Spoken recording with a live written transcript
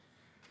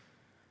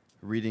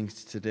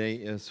Readings today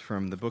is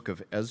from the book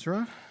of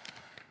Ezra,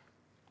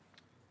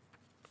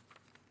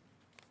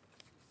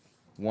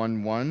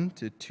 1:1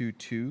 to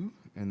 2:2,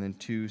 and then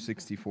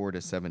 2:64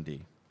 to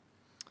 70.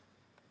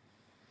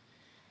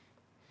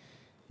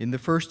 In the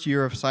first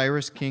year of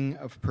Cyrus, king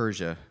of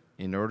Persia,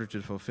 in order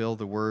to fulfill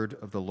the word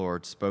of the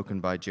Lord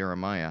spoken by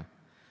Jeremiah,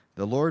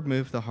 the Lord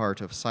moved the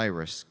heart of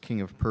Cyrus, king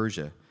of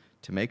Persia,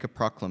 to make a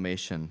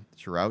proclamation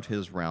throughout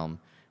his realm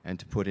and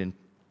to put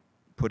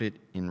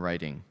it in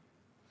writing.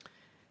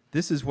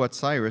 This is what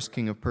Cyrus,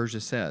 king of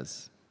Persia,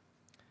 says.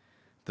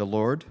 The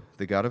Lord,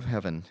 the God of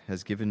heaven,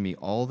 has given me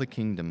all the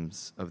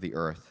kingdoms of the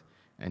earth,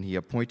 and he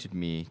appointed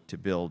me to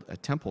build a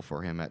temple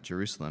for him at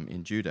Jerusalem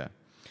in Judah.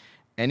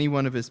 Any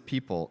one of his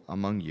people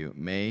among you,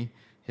 may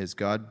his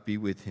God be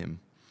with him,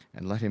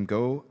 and let him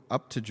go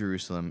up to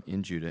Jerusalem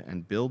in Judah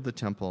and build the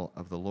temple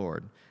of the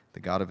Lord,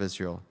 the God of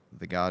Israel,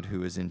 the God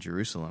who is in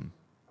Jerusalem.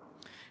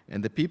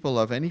 And the people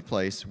of any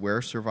place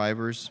where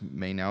survivors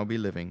may now be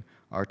living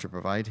are to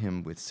provide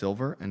him with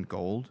silver and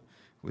gold,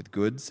 with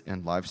goods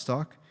and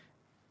livestock,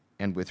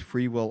 and with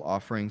freewill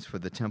offerings for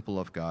the temple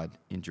of God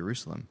in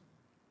Jerusalem.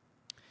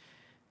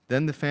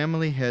 Then the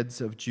family heads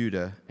of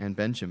Judah and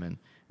Benjamin,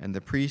 and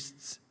the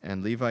priests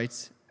and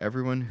Levites,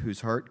 everyone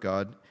whose heart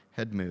God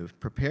had moved,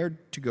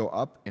 prepared to go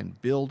up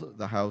and build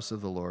the house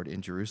of the Lord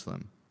in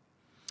Jerusalem.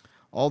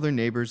 All their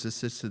neighbors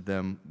assisted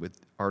them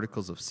with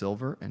articles of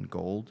silver and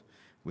gold,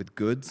 with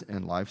goods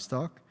and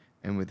livestock,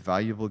 and with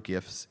valuable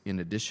gifts in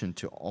addition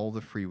to all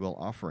the freewill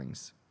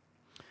offerings.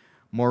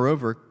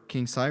 Moreover,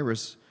 King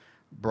Cyrus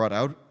brought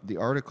out the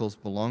articles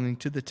belonging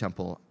to the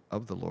temple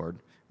of the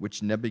Lord,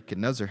 which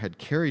Nebuchadnezzar had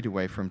carried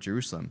away from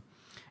Jerusalem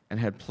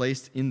and had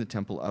placed in the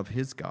temple of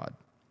his God.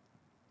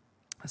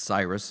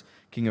 Cyrus,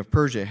 king of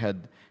Persia,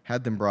 had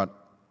them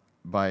brought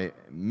by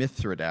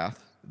Mithredath,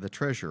 the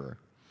treasurer,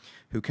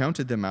 who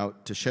counted them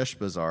out to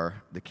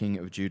Sheshbazzar, the king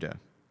of Judah.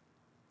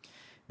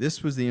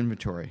 This was the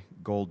inventory: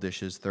 gold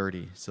dishes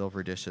 30,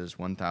 silver dishes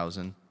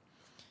 1,000.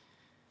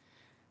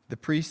 The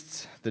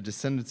priests, the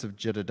descendants of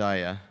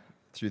Jedediah,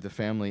 through the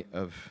family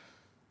of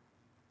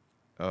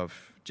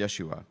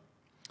Jeshua,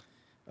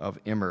 of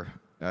Immer,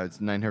 it's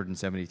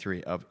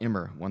 973, of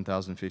Immer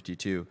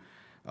 1,052,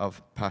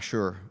 of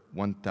Pashur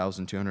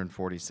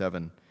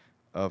 1,247,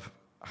 of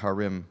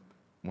Harim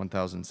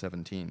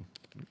 1,017.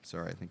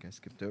 Sorry, I think I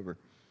skipped over.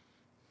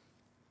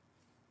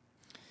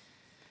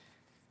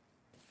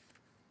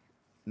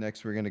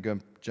 Next, we're going to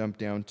jump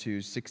down to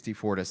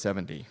 64 to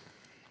 70.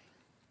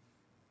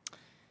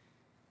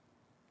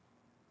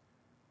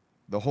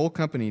 The whole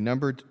company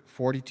numbered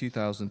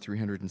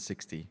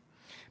 42,360.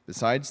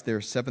 Besides their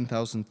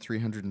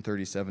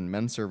 7,337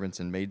 men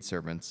servants and maid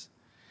servants,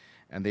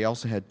 and they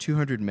also had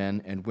 200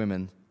 men and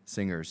women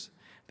singers.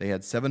 They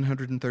had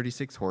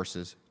 736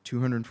 horses,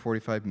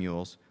 245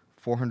 mules,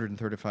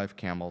 435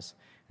 camels,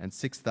 and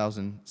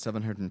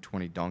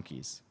 6,720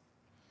 donkeys.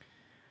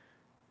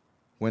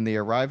 When they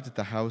arrived at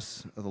the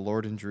house of the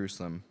Lord in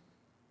Jerusalem,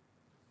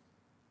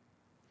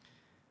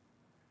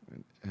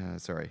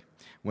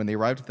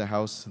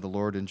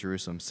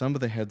 some of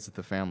the heads of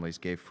the families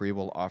gave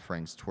freewill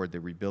offerings toward the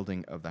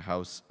rebuilding of the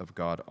house of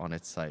God on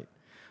its site.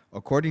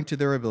 According to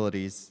their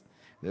ability,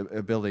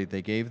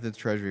 they gave the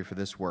treasury for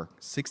this work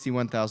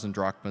 61,000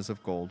 drachmas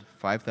of gold,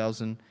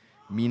 5,000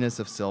 minas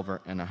of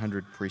silver, and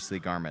 100 priestly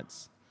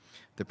garments.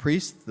 The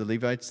priests, the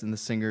Levites, and the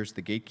singers,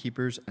 the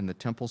gatekeepers, and the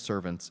temple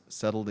servants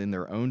settled in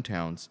their own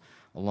towns,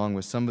 along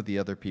with some of the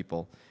other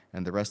people,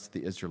 and the rest of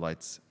the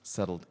Israelites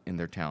settled in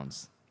their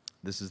towns.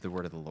 This is the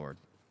word of the Lord.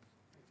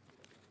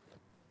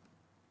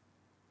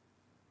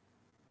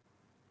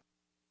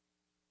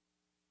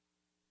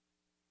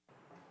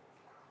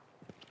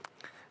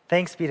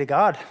 Thanks be to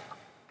God.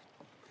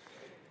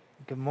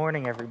 Good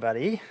morning,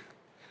 everybody.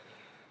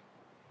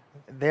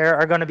 There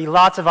are going to be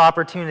lots of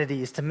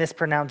opportunities to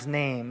mispronounce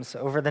names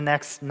over the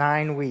next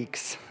 9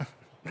 weeks.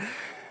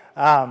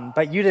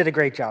 But you did a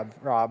great job,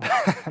 Rob.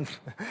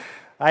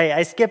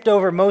 I skipped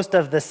over most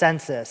of the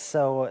census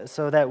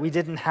so that we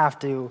didn't have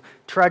to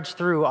trudge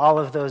through all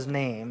of those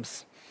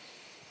names.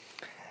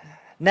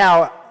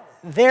 Now,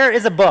 there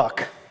is a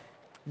book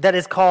that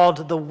is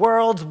called The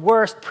World's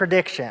Worst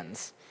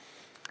Predictions.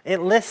 It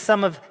lists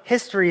some of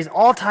history's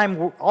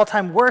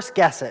all-time worst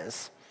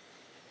guesses.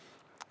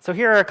 So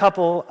here are a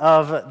couple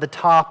of the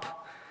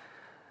top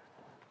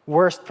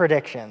worst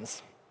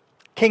predictions.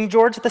 King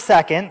George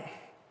II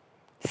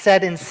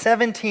said in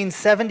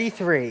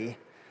 1773,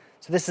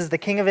 so this is the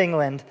King of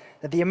England,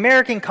 that the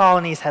American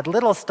colonies had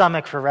little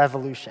stomach for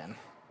revolution.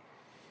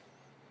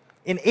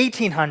 In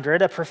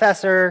 1800, a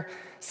professor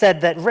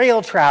said that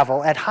rail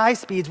travel at high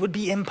speeds would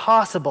be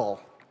impossible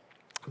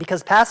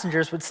because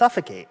passengers would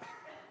suffocate.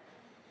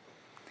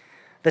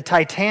 The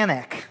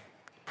Titanic,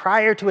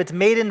 prior to its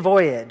maiden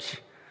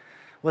voyage,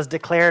 was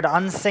declared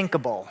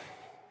unsinkable.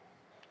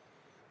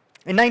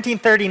 In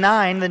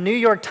 1939, the New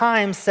York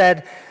Times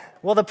said,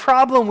 well, the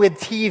problem with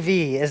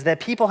TV is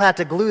that people had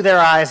to glue their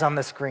eyes on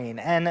the screen,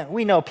 and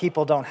we know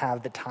people don't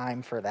have the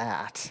time for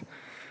that.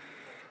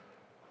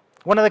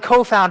 One of the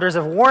co-founders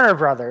of Warner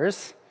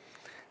Brothers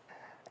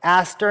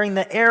asked during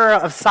the era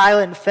of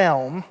silent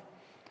film,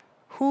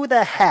 who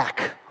the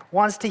heck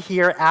wants to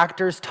hear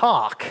actors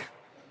talk?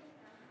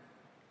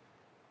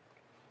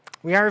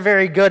 We aren't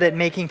very good at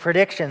making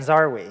predictions,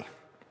 are we?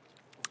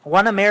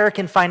 One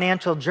American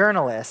financial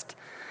journalist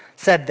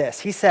said this.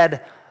 He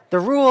said, "The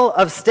rule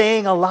of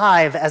staying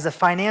alive as a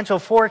financial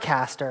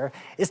forecaster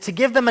is to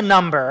give them a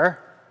number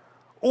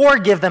or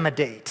give them a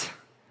date,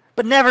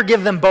 but never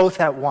give them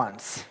both at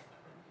once."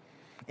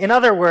 In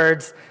other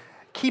words,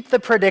 keep the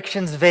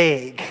predictions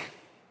vague.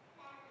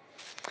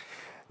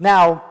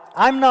 Now,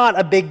 I'm not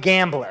a big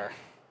gambler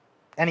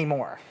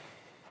anymore.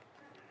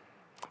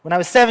 When I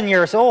was 7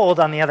 years old,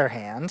 on the other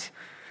hand,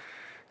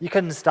 you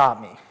couldn't stop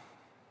me.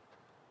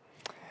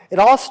 It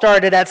all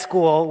started at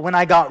school when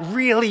I got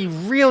really,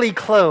 really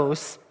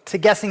close to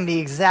guessing the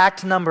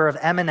exact number of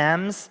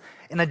M&Ms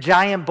in a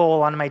giant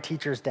bowl on my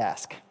teacher's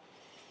desk.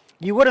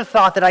 You would have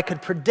thought that I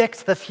could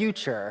predict the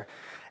future,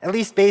 at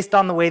least based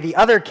on the way the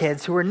other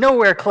kids who were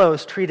nowhere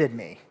close treated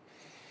me.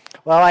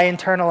 Well, I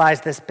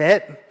internalized this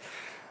bit.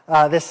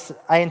 I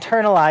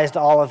internalized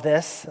all of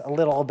this a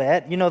little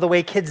bit, you know, the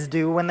way kids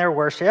do when they're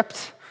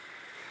worshipped.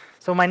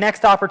 So my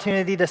next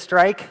opportunity to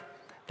strike,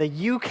 the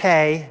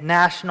UK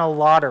National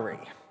Lottery.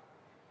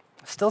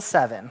 Still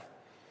 7.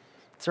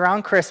 It's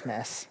around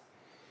Christmas.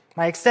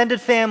 My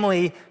extended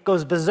family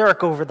goes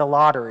berserk over the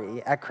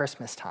lottery at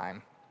Christmas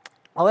time.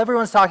 While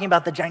everyone's talking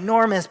about the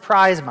ginormous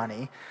prize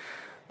money,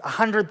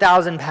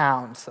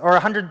 £100,000 or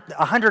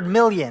 100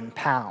 million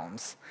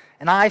pounds,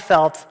 and I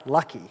felt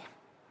lucky.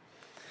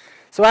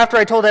 So after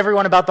I told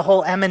everyone about the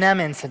whole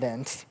M&M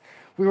incident,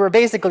 we were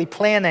basically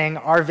planning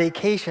our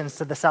vacations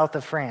to the south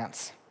of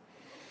France.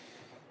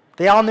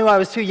 They all knew I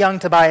was too young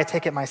to buy a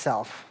ticket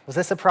myself. Was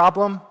this a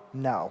problem?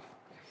 No.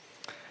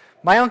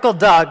 My Uncle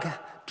Doug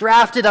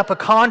drafted up a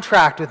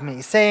contract with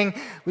me saying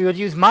we would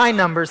use my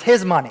numbers,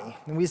 his money,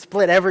 and we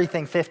split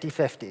everything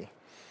 50-50.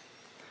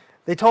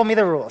 They told me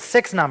the rules,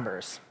 6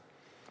 numbers.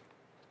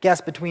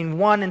 Guess between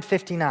 1 and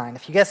 59.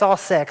 If you guess all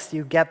 6,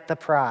 you get the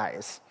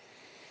prize.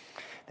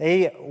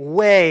 They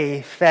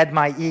way fed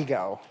my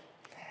ego,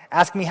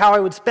 asked me how I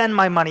would spend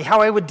my money,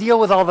 how I would deal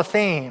with all the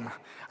fame.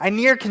 I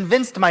near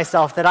convinced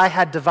myself that I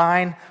had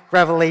divine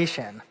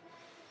revelation.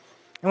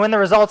 And when the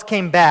results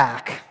came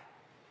back,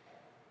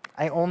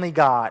 I only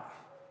got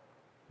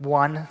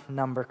 1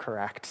 number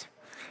correct.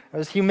 I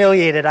was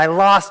humiliated. I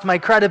lost my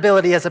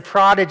credibility as a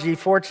prodigy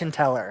fortune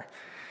teller.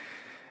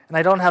 And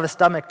I don't have a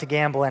stomach to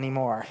gamble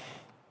anymore.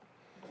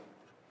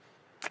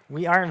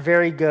 We aren't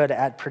very good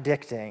at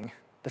predicting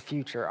the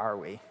future, are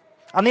we?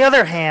 On the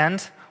other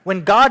hand,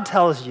 when God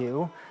tells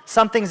you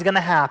something's going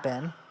to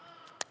happen,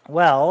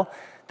 well,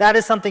 that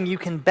is something you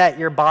can bet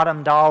your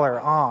bottom dollar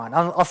on.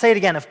 I'll say it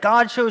again. If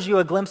God shows you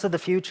a glimpse of the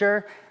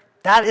future,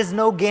 that is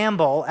no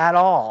gamble at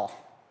all.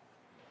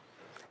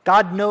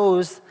 God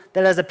knows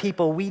that as a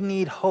people, we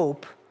need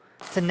hope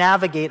to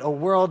navigate a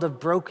world of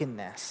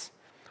brokenness.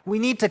 We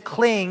need to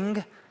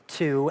cling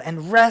to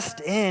and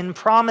rest in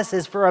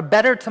promises for a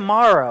better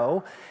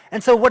tomorrow.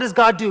 And so what does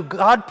God do?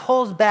 God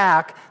pulls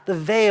back the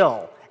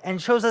veil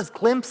and shows us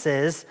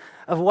glimpses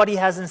of what he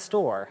has in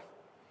store.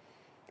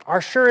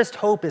 Our surest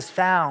hope is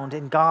found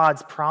in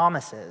God's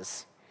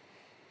promises.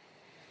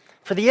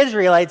 For the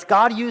Israelites,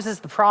 God uses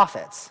the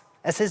prophets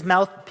as his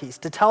mouthpiece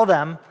to tell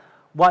them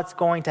what's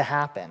going to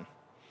happen.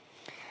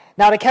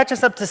 Now, to catch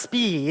us up to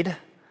speed,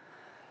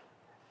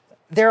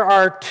 there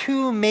are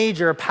 2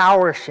 major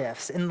power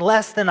shifts in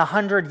less than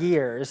 100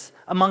 years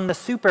among the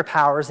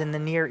superpowers in the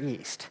Near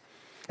East.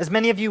 As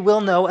many of you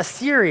will know,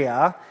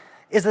 Assyria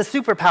is the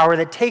superpower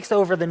that takes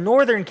over the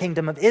northern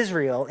kingdom of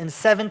Israel in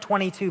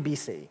 722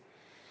 BC.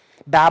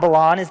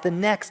 Babylon is the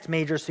next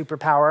major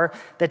superpower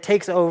that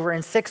takes over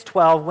in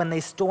 612 when they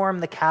storm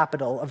the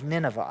capital of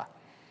Nineveh.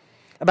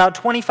 About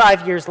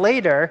 25 years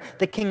later,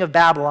 the king of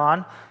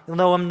Babylon, you'll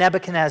know him,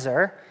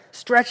 Nebuchadnezzar,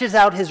 stretches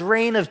out his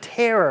reign of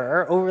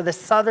terror over the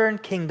southern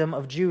kingdom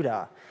of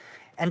Judah,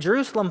 and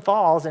Jerusalem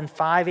falls in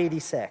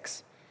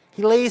 586.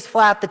 He lays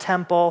flat the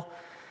temple,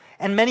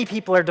 and many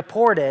people are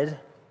deported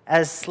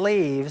as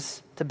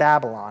slaves to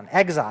Babylon,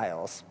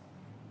 exiles.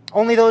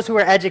 Only those who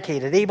are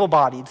educated,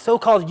 able-bodied,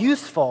 so-called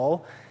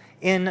useful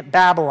in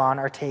Babylon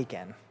are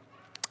taken.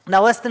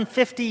 Now, less than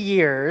 50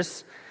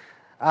 years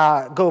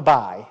go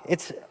by.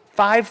 It's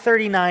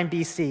 539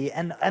 BC,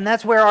 and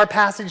that's where our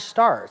passage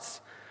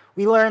starts.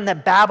 We learn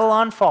that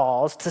Babylon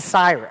falls to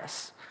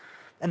Cyrus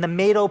and the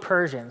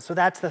Medo-Persians, so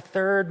that's the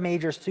 3rd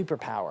major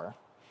superpower.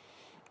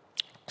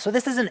 So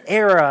this is an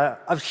era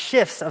of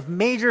shifts of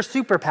major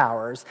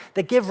superpowers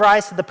that give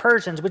rise to the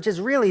Persians, which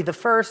is really the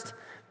first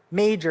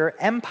major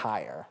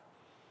empire.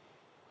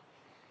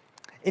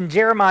 In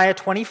Jeremiah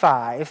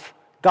 25,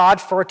 God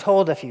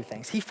foretold a few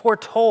things. He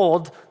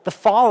foretold the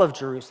fall of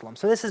Jerusalem.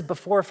 So this is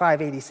before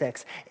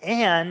 586.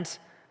 And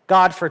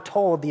God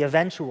foretold the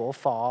eventual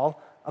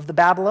fall of the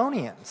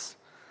Babylonians.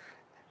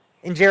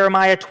 In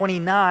Jeremiah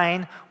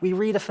 29, we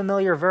read a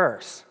familiar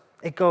verse.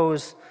 It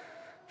goes,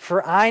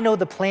 "For I know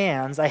the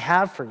plans I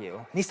have for you."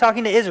 And he's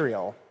talking to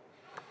Israel.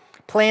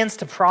 Plans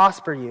to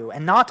prosper you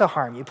and not to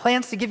harm you.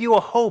 Plans to give you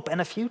a hope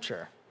and a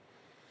future.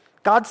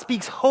 God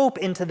speaks hope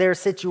into their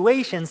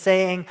situation,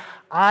 saying,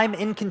 I'm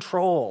in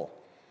control.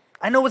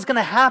 I know what's going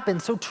to happen,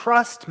 so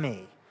trust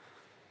me.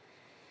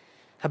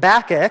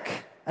 Habakkuk,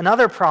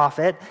 another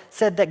prophet,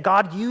 said that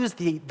God used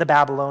the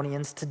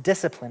Babylonians to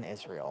discipline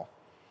Israel.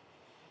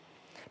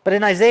 But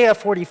in Isaiah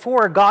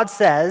 44, God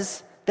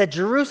says that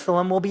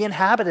Jerusalem will be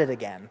inhabited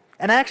again.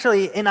 And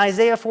actually, in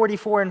Isaiah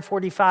 44 and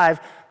 45,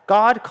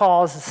 God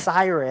calls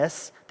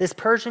Cyrus, this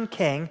Persian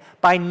king,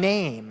 by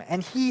name,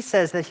 and he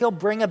says that he'll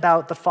bring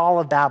about the fall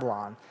of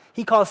Babylon.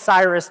 He calls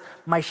Cyrus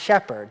my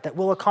shepherd that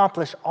will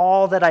accomplish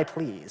all that I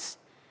please.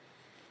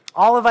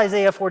 All of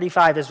Isaiah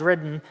 45 is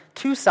written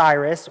to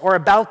Cyrus or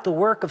about the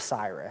work of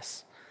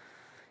Cyrus.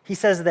 He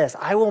says this,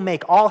 I will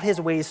make all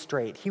his ways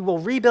straight. He will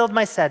rebuild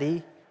my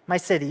city,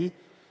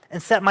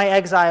 and set my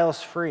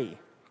exiles free,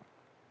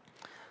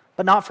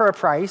 but not for a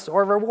price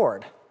or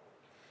reward.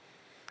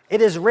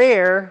 It is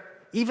rare,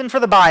 even for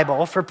the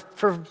Bible, for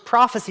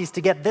prophecies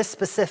to get this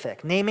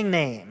specific, naming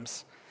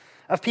names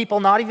of people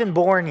not even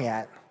born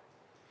yet,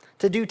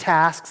 to do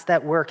tasks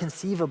that were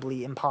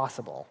conceivably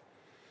impossible.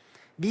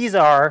 These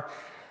are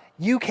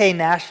UK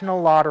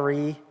National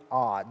Lottery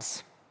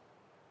odds.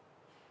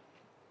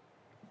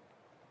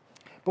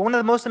 But one of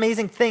the most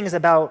amazing things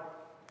about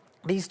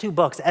these two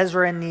books,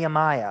 Ezra and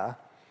Nehemiah,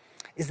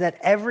 is that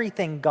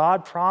everything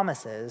God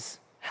promises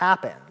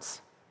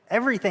happens.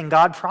 Everything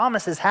God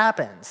promises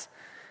happens.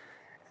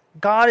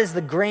 God is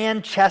the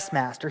grand chess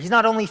master. He's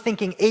not only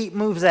thinking 8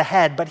 moves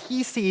ahead, but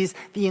he sees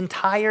the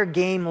entire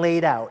game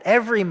laid out.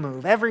 Every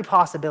move, every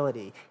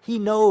possibility. He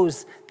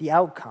knows the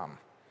outcome.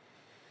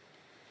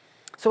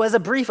 So as a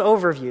brief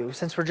overview,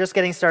 since we're just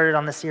getting started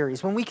on the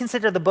series, when we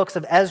consider the books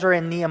of Ezra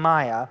and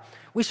Nehemiah,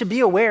 we should be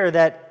aware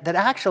that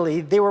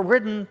actually they were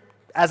written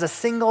as a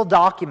single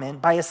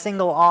document by a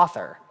single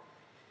author.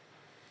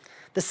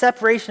 The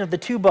separation of the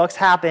two books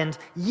happened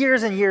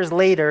years and years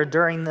later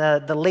during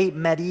the late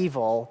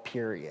medieval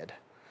period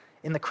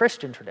in the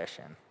Christian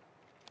tradition.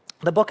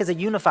 The book is a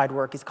unified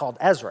work. It's called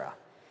Ezra.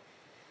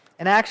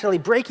 And actually,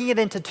 breaking it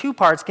into 2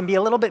 parts can be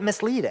a little bit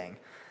misleading,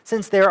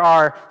 since there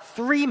are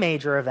 3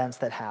 major events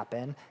that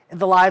happen in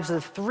the lives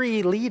of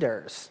 3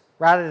 leaders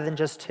rather than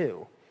just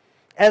 2.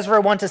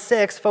 Ezra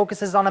 1-6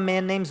 focuses on a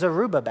man named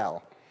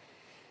Zerubbabel.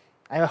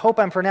 I hope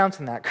I'm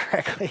pronouncing that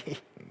correctly.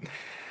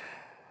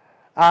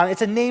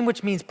 It's a name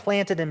which means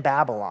planted in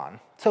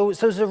Babylon. So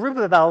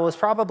Zerubbabel was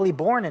probably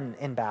born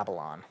in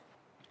Babylon.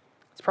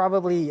 It's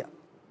probably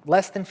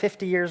less than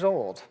 50 years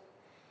old.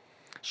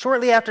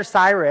 Shortly after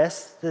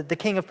Cyrus, the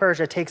king of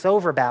Persia, takes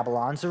over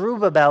Babylon,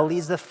 Zerubbabel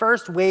leads the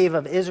first wave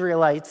of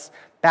Israelites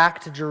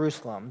back to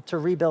Jerusalem to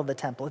rebuild the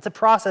temple. It's a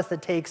process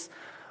that takes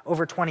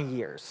over 20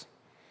 years.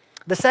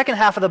 The second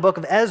half of the book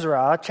of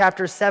Ezra,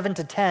 chapters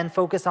 7-10,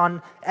 focus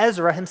on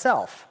Ezra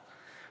himself,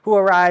 who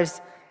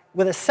arrives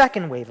with a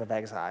second wave of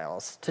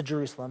exiles to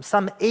Jerusalem,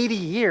 some 80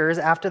 years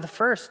after the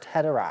first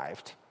had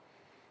arrived.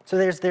 So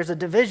there's a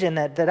division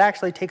that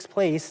actually takes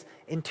place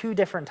in 2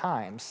 different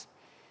times.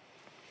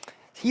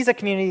 He's a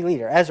community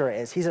leader, Ezra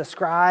is. He's a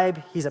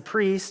scribe, he's a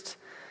priest,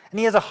 and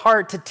he has a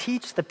heart to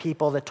teach the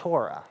people the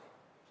Torah.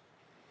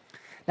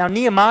 Now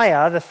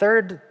Nehemiah, the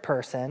third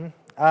person,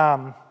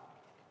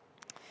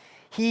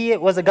 he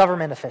was a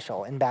government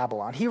official in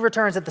Babylon. He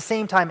returns at the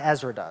same time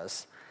Ezra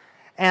does.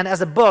 And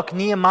as a book,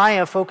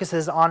 Nehemiah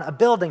focuses on a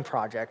building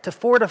project to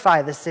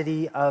fortify the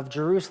city of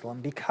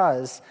Jerusalem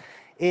because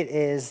it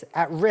is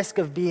at risk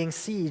of being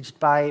sieged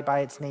by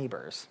its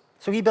neighbors.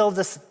 So he builds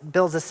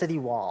a city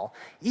wall.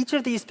 Each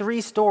of these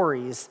 3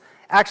 stories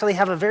actually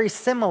have a very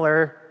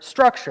similar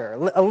structure,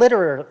 a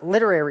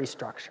literary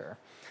structure.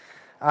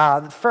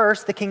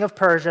 First, the king of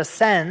Persia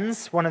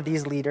sends one of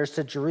these leaders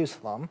to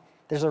Jerusalem.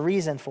 There's a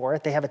reason for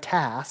it. They have a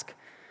task.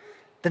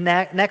 The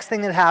next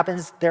thing that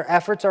happens, their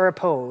efforts are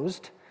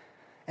opposed.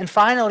 And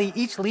finally,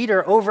 each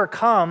leader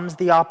overcomes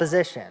the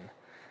opposition,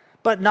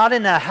 but not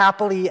in a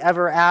happily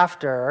ever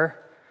after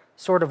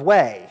sort of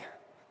way.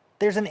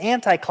 There's an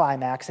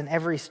anticlimax in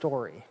every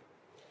story.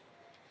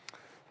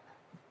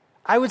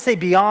 I would say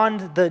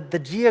beyond the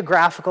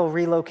geographical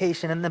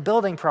relocation and the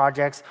building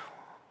projects,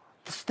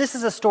 this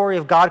is a story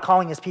of God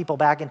calling his people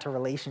back into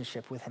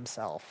relationship with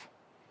himself.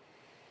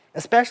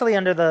 Especially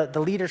under the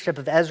leadership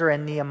of Ezra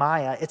and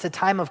Nehemiah, it's a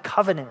time of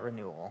covenant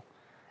renewal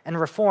and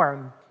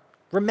reform,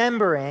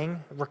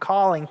 remembering,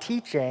 recalling,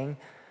 teaching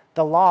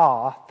the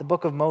law, the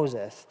book of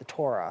Moses, the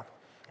Torah.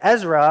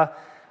 Ezra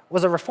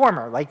was a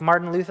reformer, like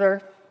Martin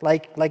Luther,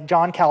 like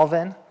John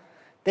Calvin.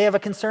 They have a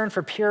concern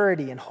for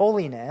purity and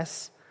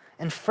holiness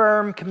and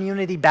firm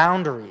community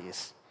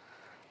boundaries.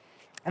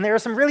 And there are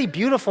some really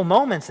beautiful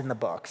moments in the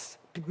books,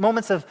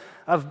 moments of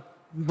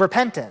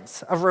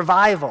repentance, of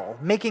revival,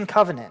 making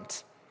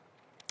covenant.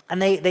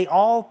 And they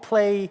all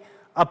play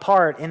a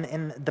part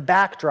in the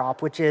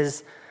backdrop, which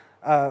is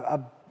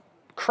a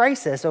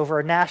crisis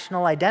over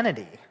national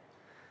identity.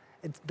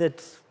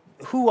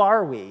 Who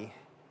are we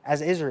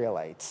as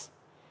Israelites,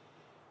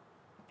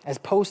 as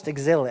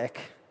post-exilic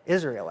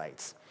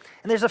Israelites?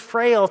 And there's a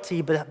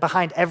frailty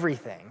behind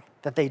everything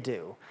that they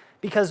do.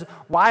 Because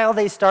while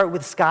they start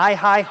with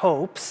sky-high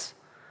hopes,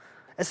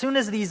 As soon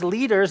as these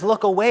leaders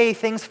look away,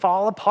 things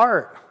fall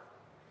apart.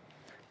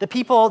 The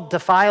people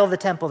defile the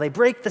temple. They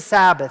break the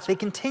Sabbath. They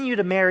continue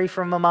to marry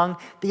from among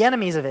the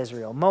enemies of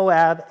Israel,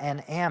 Moab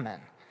and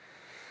Ammon.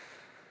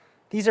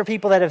 These are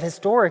people that have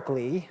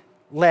historically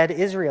led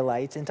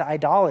Israelites into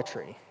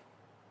idolatry.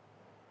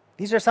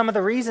 These are some of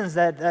the reasons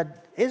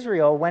that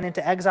Israel went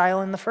into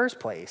exile in the first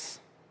place.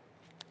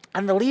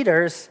 And the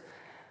leaders,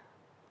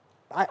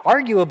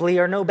 arguably,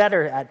 are no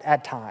better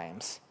at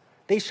times.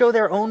 They show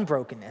their own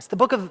brokenness. The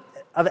book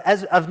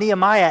of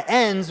Nehemiah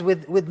ends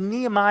with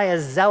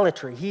Nehemiah's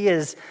zealotry. He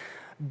is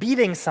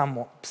beating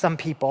some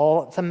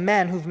people, some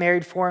men who've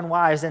married foreign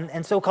wives,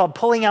 and so-called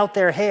pulling out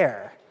their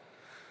hair.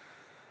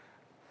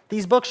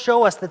 These books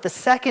show us that the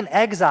second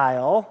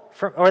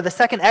the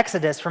second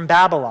exodus from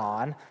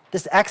Babylon,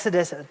 this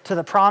exodus to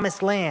the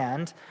promised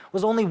land,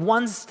 was only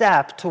one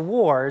step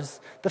towards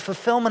the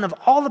fulfillment of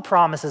all the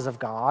promises of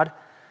God,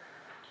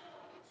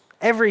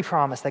 every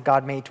promise that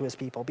God made to his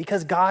people,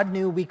 because God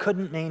knew we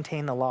couldn't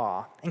maintain the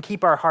law and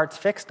keep our hearts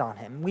fixed on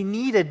him. We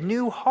needed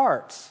new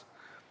hearts.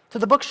 So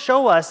the books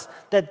show us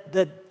that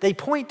they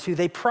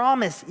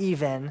promise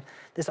even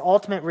this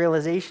ultimate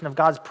realization of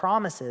God's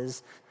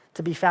promises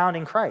to be found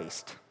in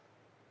Christ.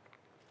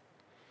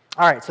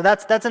 All right, so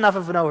that's enough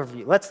of an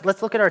overview.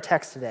 Let's look at our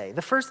text today.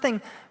 The first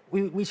thing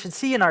we should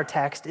see in our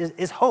text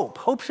is hope.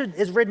 Hope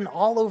is written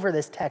all over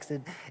this text.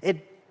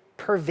 It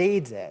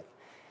pervades it.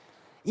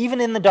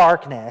 Even in the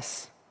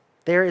darkness,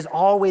 there is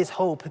always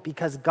hope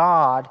because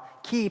God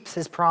keeps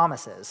his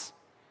promises.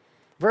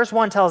 Verse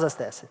 1 tells us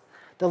this: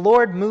 the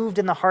Lord moved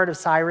in the heart of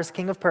Cyrus,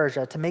 king of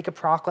Persia, to make a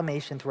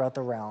proclamation throughout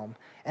the realm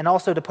and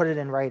also to put it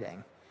in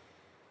writing.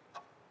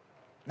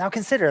 Now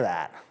consider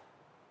that.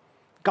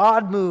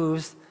 God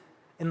moves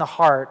in the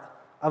heart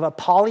of a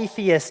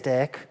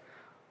polytheistic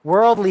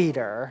world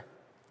leader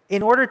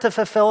in order to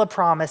fulfill a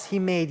promise he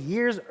made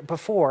years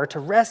before to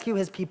rescue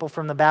his people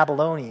from the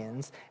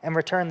Babylonians and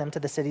return them to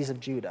the cities of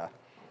Judah.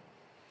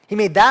 He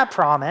made that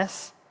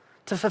promise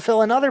to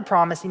fulfill another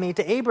promise he made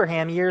to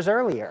Abraham years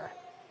earlier.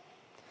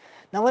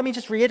 Now let me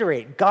just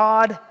reiterate,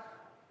 God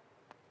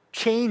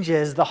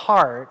changes the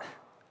heart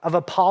of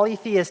a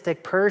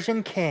polytheistic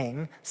Persian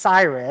king,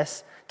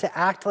 Cyrus, to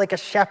act like a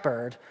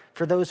shepherd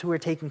for those who are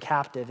taken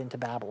captive into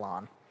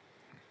Babylon.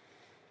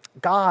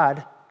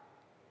 God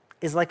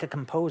is like a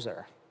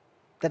composer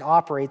that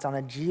operates on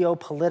a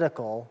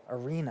geopolitical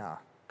arena.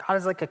 God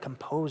is like a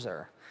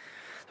composer.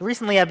 So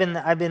recently I've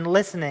been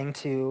listening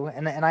to,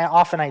 and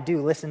I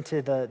do listen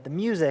to the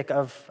music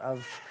of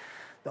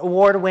the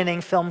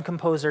award-winning film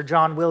composer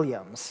John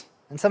Williams.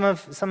 And some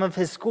of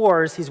his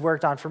scores he's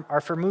worked on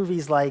are for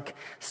movies like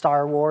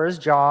Star Wars,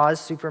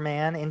 Jaws,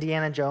 Superman,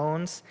 Indiana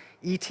Jones,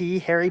 E.T.,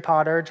 Harry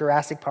Potter,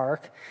 Jurassic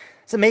Park.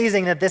 It's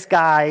amazing that this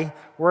guy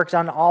worked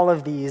on all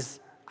of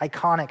these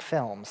iconic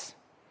films.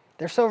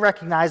 They're so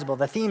recognizable.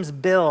 The themes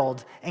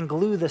build and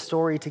glue the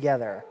story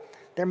together.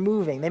 They're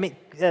moving. They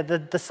make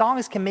the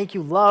songs can make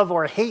you love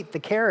or hate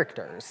the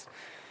characters.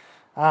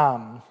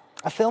 A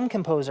film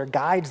composer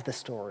guides the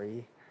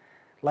story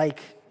like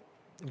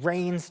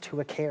reins to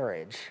a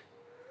carriage.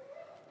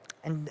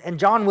 And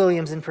John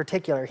Williams in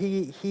particular,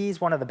 he's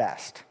one of the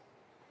best.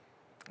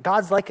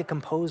 God's like a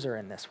composer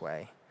in this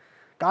way.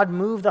 God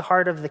moved the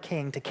heart of the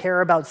king to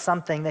care about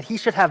something that he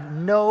should have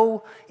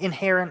no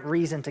inherent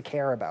reason to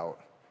care about.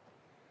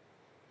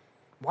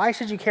 Why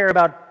should you care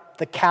about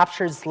the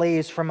captured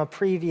slaves from a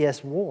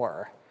previous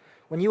war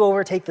when you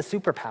overtake the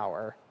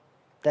superpower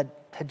that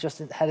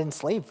had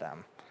enslaved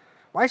them?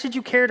 Why should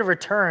you care to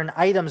return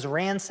items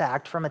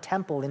ransacked from a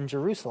temple in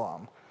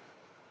Jerusalem?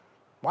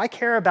 Why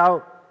care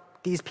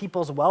about these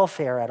people's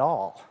welfare at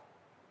all?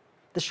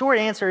 The short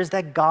answer is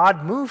that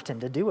God moved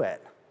him to do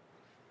it.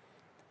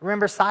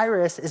 Remember,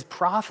 Cyrus is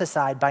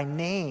prophesied by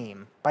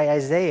name by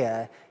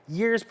Isaiah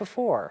years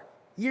before.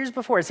 Years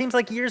before. It seems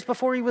like years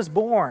before he was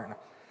born.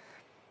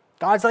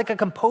 God's like a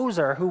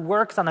composer who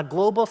works on a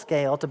global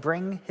scale to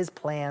bring his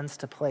plans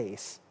to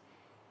place.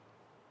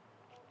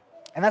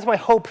 And that's why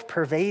hope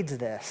pervades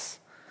this,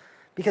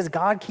 because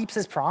God keeps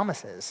his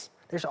promises.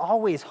 There's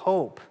always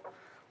hope.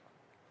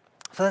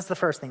 So that's the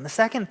first thing. The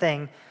second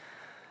thing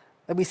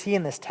that we see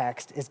in this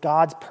text is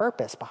God's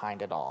purpose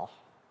behind it all.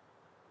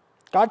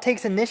 God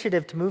takes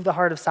initiative to move the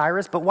heart of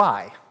Cyrus, but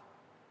why?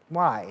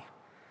 Why?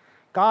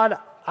 God,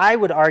 I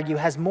would argue,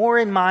 has more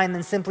in mind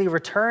than simply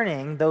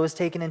returning those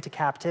taken into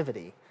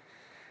captivity.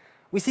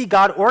 We see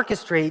God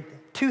orchestrate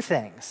two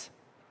things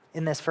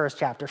in this first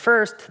chapter.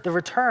 First, the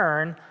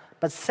return,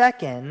 but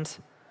second,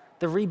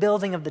 the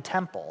rebuilding of the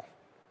temple.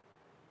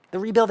 The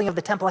rebuilding of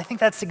the temple, I think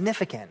that's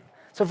significant.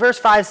 So verse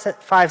 5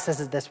 says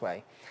it this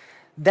way: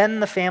 Then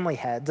the family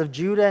heads of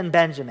Judah and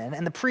Benjamin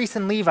and the priests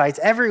and Levites,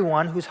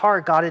 everyone whose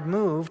heart God had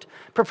moved,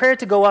 prepared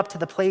to go up to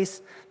the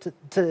place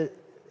to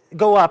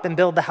go up and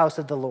build the house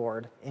of the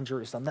Lord in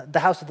Jerusalem. The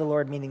house of the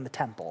Lord meaning the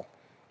temple.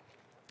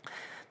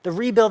 The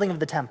rebuilding of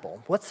the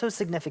temple. What's so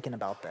significant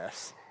about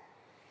this?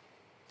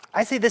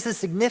 I say this is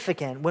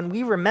significant when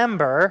we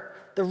remember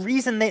the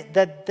reason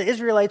that the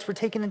Israelites were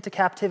taken into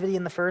captivity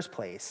in the first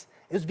place.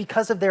 It was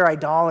because of their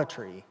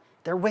idolatry.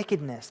 their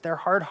wickedness, their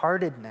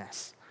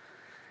hard-heartedness.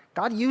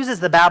 God uses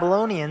the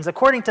Babylonians,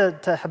 according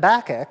to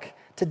Habakkuk,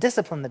 to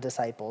discipline the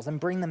disciples and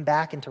bring them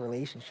back into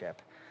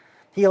relationship.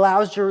 He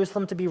allows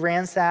Jerusalem to be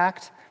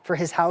ransacked, for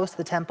his house,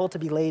 the temple, to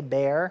be laid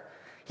bare.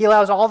 He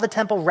allows all the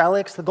temple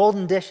relics, the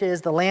golden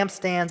dishes, the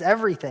lampstands,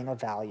 everything of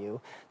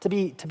value to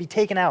be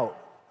taken out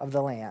of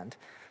the land.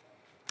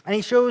 And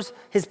he shows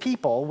his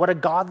people what a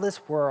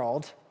godless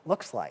world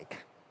looks like.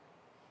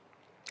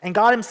 And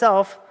God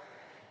himself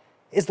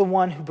is the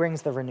one who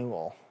brings the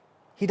renewal.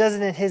 He does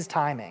it in his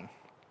timing.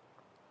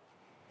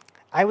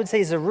 I would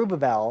say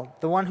Zerubbabel,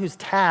 the one who's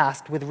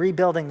tasked with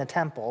rebuilding the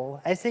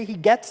temple, I say he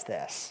gets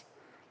this.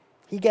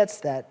 He gets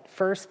that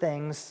first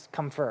things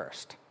come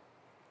first.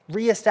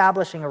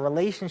 Reestablishing a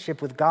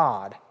relationship with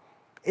God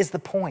is the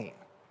point.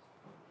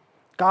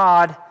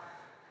 God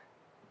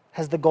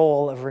has the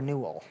goal of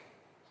renewal.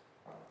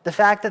 The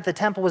fact that the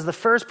temple was the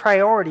first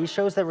priority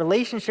shows that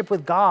relationship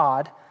with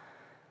God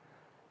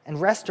and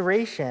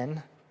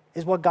restoration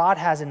is what God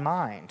has in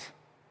mind.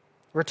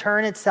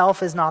 Return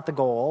itself is not the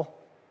goal.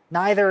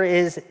 Neither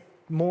is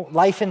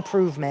life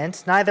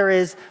improvement. Neither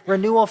is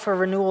renewal for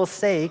renewal's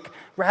sake.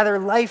 Rather,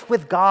 life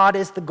with God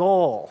is the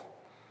goal.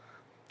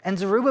 And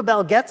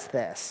Zerubbabel gets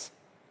this.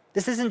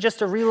 This isn't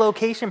just a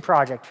relocation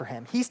project for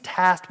him. He's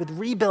tasked with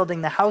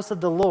rebuilding the house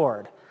of the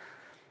Lord.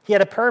 He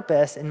had a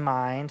purpose in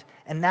mind,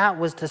 and that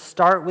was to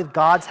start with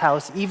God's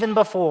house even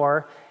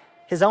before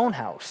his own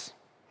house.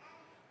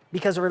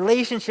 Because a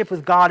relationship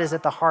with God is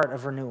at the heart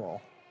of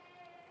renewal.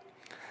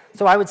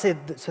 So I would say,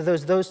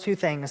 those two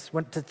things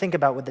to think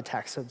about with the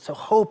text. So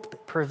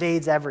hope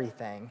pervades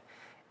everything.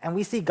 And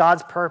we see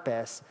God's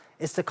purpose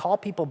is to call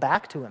people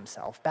back to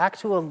himself, back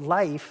to a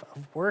life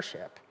of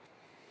worship.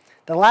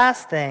 The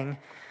last thing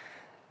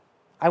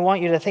I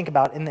want you to think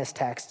about in this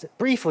text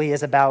briefly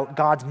is about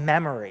God's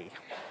memory.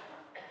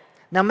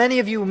 Now, many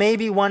of you may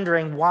be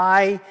wondering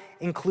why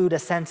include a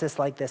census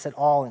like this at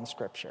all in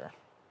Scripture.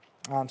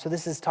 So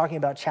this is talking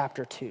about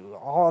chapter 2,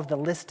 all of the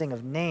listing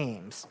of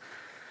names.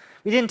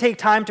 We didn't take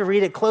time to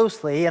read it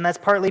closely, and that's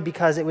partly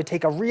because it would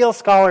take a real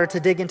scholar to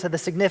dig into the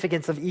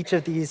significance of each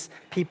of these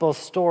people's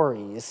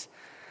stories.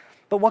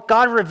 But what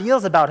God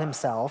reveals about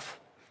himself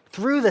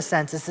through the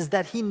census is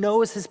that he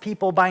knows his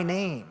people by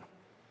name,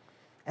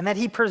 and that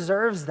he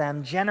preserves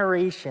them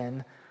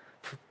generation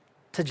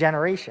to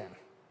generation.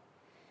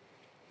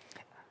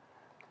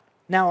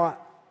 Now,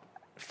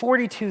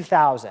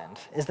 42,000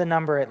 is the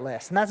number it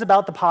lists, and that's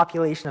about the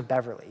population of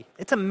Beverly.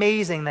 It's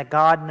amazing that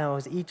God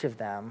knows each of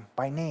them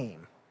by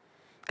name.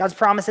 God's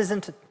promise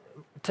isn't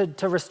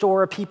to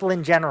restore a people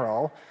in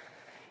general.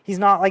 He's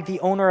not like the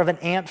owner of an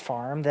ant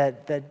farm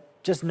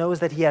that just knows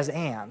that he has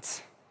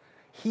ants.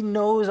 He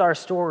knows our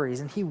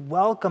stories, and he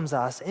welcomes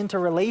us into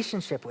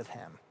relationship with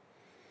him.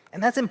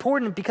 And that's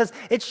important because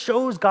it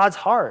shows God's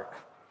heart,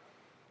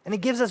 and it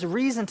gives us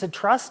reason to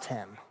trust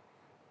him.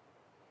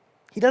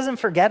 He doesn't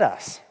forget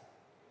us.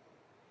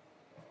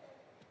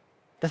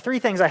 The three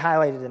things I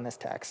highlighted in this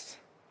text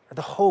are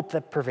the hope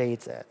that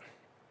pervades it,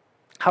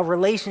 how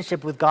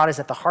relationship with God is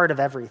at the heart of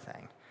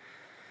everything,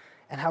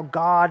 and how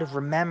God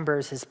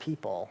remembers his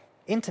people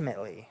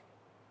intimately.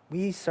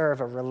 We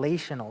serve a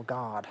relational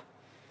God.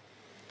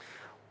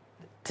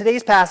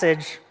 Today's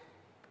passage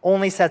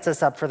only sets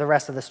us up for the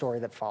rest of the story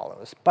that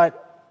follows,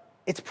 but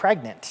it's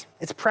pregnant.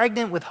 It's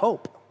pregnant with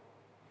hope.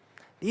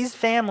 These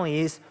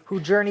families who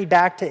journeyed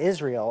back to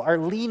Israel are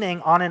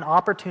leaning on an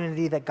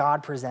opportunity that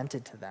God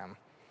presented to them.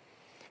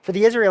 For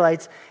the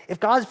Israelites, if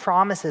God's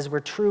promises were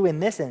true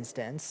in this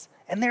instance,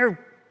 and they're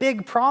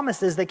big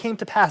promises that came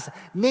to pass,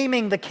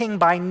 naming the king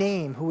by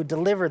name who would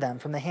deliver them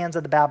from the hands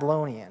of the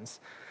Babylonians,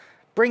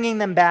 bringing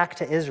them back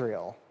to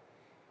Israel.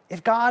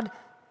 If God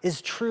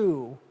is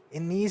true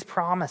in these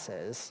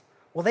promises,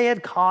 well, they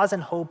had cause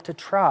and hope to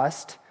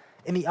trust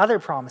in the other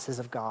promises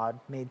of God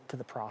made to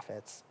the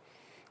prophets,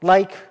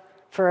 like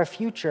for a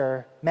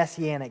future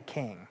messianic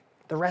king,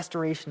 the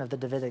restoration of the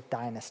Davidic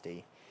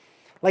dynasty,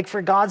 like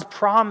for God's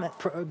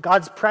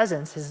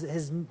presence,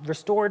 his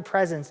restored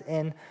presence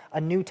in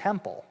a new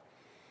temple,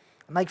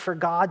 like for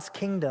God's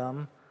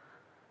kingdom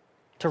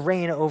to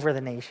reign over the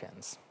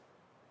nations.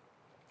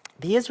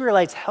 The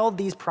Israelites held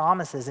these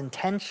promises in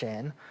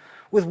tension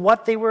with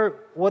what they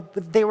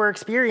were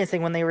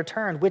experiencing when they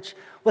returned, which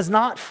was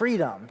not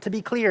freedom. To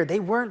be clear,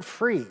 they weren't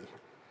free.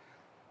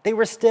 They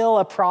were still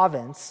a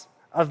province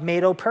of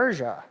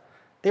Medo-Persia.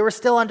 They were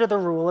still under the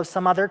rule of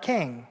some other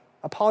king,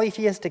 a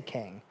polytheistic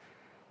king.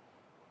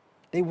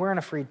 They weren't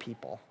a freed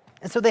people.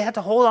 And so they had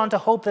to hold on to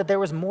hope that there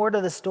was more to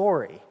the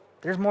story.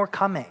 There's more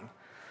coming.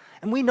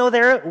 And we know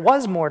there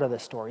was more to the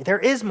story. There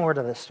is more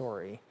to the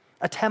story.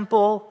 A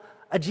temple,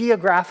 a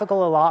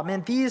geographical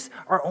allotment, these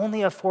are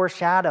only a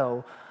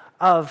foreshadow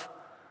of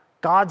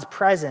God's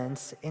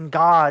presence in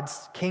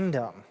God's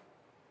kingdom.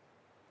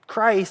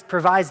 Christ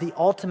provides the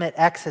ultimate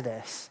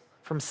exodus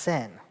from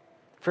sin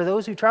for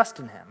those who trust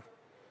in him.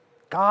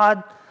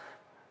 God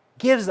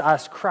gives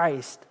us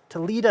Christ to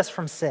lead us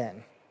from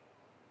sin.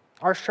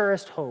 Our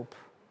surest hope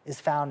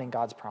is found in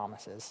God's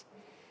promises.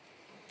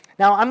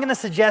 Now, I'm going to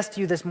suggest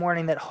to you this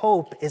morning that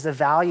hope is a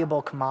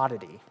valuable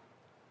commodity.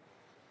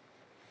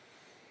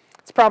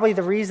 It's probably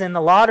the reason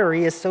the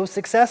lottery is so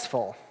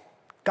successful.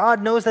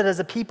 God knows that as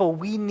a people,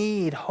 we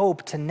need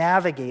hope to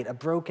navigate a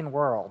broken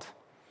world.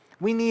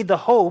 We need the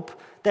hope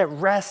that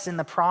rests in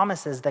the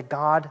promises that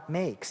God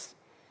makes,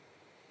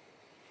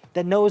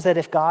 that knows that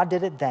if God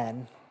did it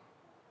then,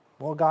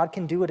 well, God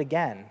can do it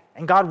again,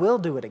 and God will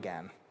do it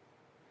again.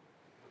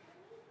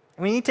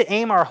 And we need to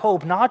aim our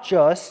hope not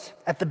just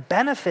at the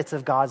benefits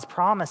of God's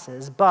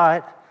promises,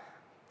 but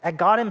at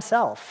God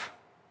himself.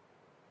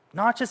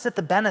 Not just at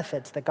the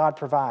benefits that God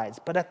provides,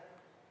 but at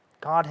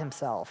God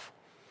himself.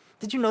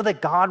 Did you know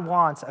that God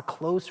wants a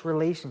close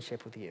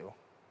relationship with you?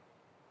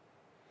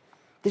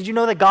 Did you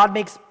know that God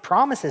makes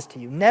promises to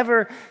you?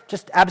 Never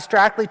just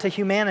abstractly to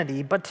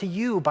humanity, but to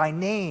you by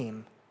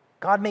name.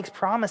 God makes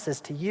promises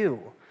to you.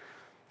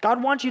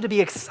 God wants you to be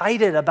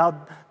excited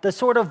about the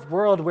sort of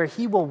world where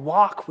he will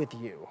walk with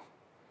you,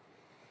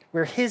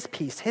 where his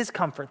peace, his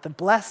comfort, the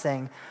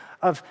blessing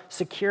of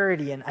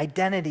security and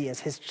identity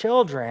as his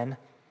children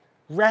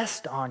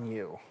rest on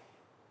you.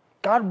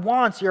 God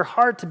wants your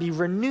heart to be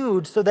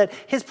renewed so that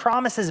his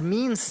promises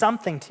mean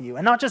something to you,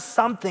 and not just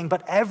something,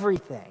 but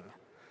everything.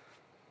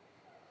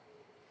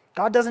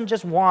 God doesn't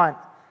just want,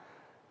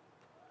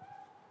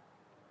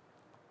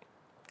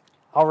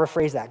 I'll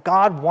rephrase that.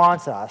 God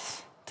wants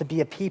us to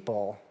be a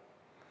people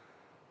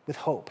with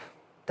hope.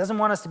 Doesn't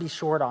want us to be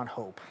short on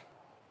hope.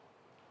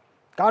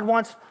 God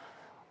wants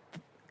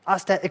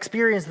us to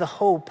experience the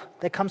hope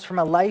that comes from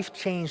a life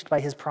changed by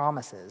his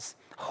promises.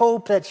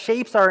 Hope that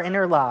shapes our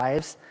inner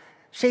lives,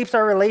 shapes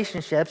our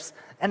relationships,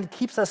 and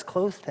keeps us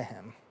close to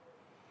him.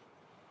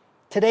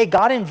 Today,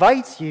 God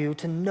invites you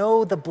to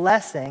know the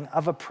blessing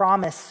of a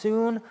promise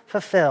soon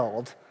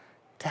fulfilled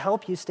to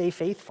help you stay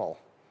faithful.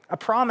 A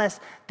promise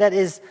that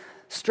is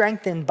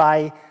strengthened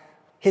by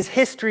his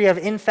history of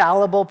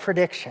infallible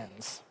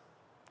predictions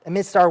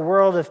amidst our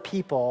world of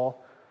people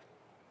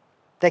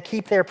that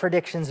keep their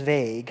predictions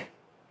vague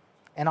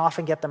and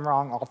often get them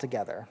wrong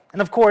altogether.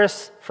 And of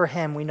course, for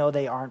him, we know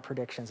they aren't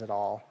predictions at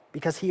all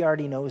because he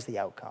already knows the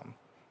outcome,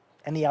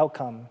 and the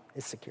outcome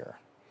is secure.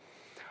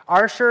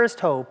 Our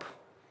surest hope,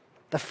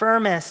 the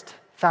firmest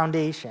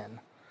foundation,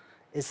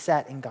 is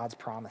set in God's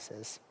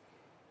promises.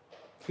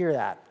 Hear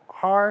that.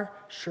 Our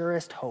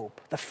surest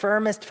hope, the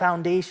firmest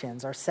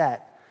foundations are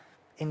set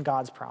in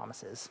God's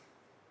promises.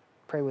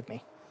 Pray with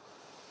me.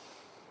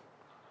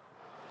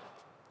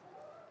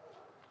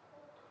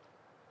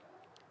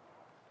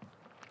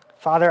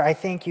 Father, I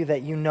thank you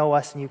that you know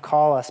us and you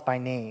call us by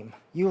name.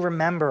 You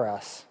remember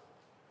us,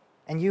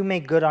 and you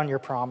make good on your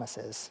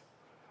promises.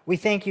 We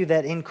thank you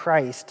that in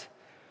Christ,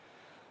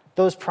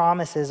 those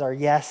promises are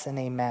yes and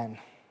amen.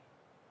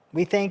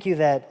 We thank you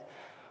that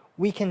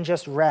we can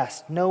just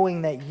rest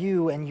knowing that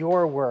you and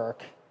your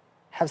work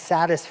have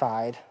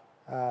satisfied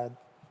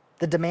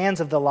the demands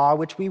of the law,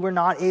 which we were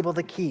not able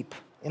to keep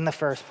in the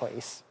first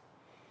place.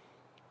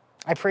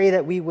 I pray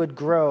that we would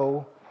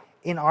grow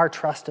in our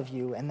trust of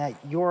you and that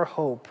your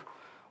hope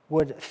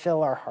would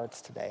fill our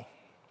hearts today.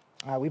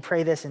 We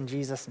pray this in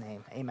Jesus'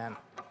 name. Amen.